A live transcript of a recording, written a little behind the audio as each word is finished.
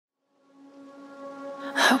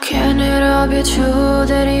How can it all be true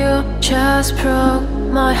that you just broke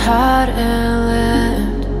my heart and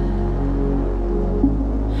left?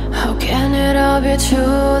 How can it all be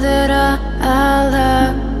true that our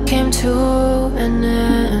love came to an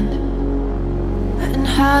end? And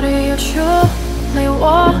how do you truly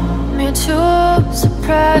want me to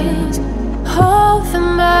suppress all the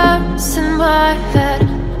mess in my head?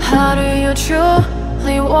 How do you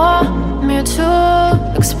truly want me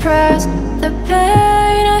to express the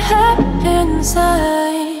pain I have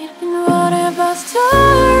inside? And what about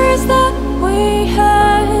stories that we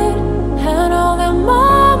had, and all the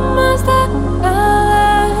moments that I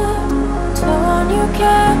left? Don't you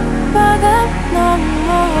care about them no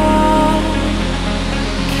more?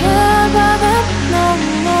 Care about them no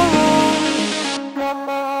more?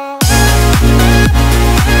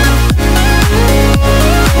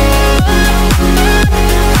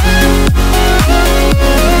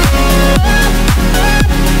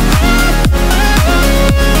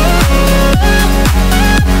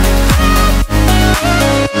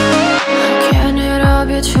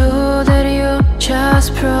 True that you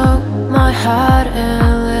just broke my heart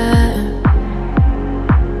and left?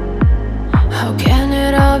 How can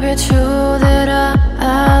it all be true that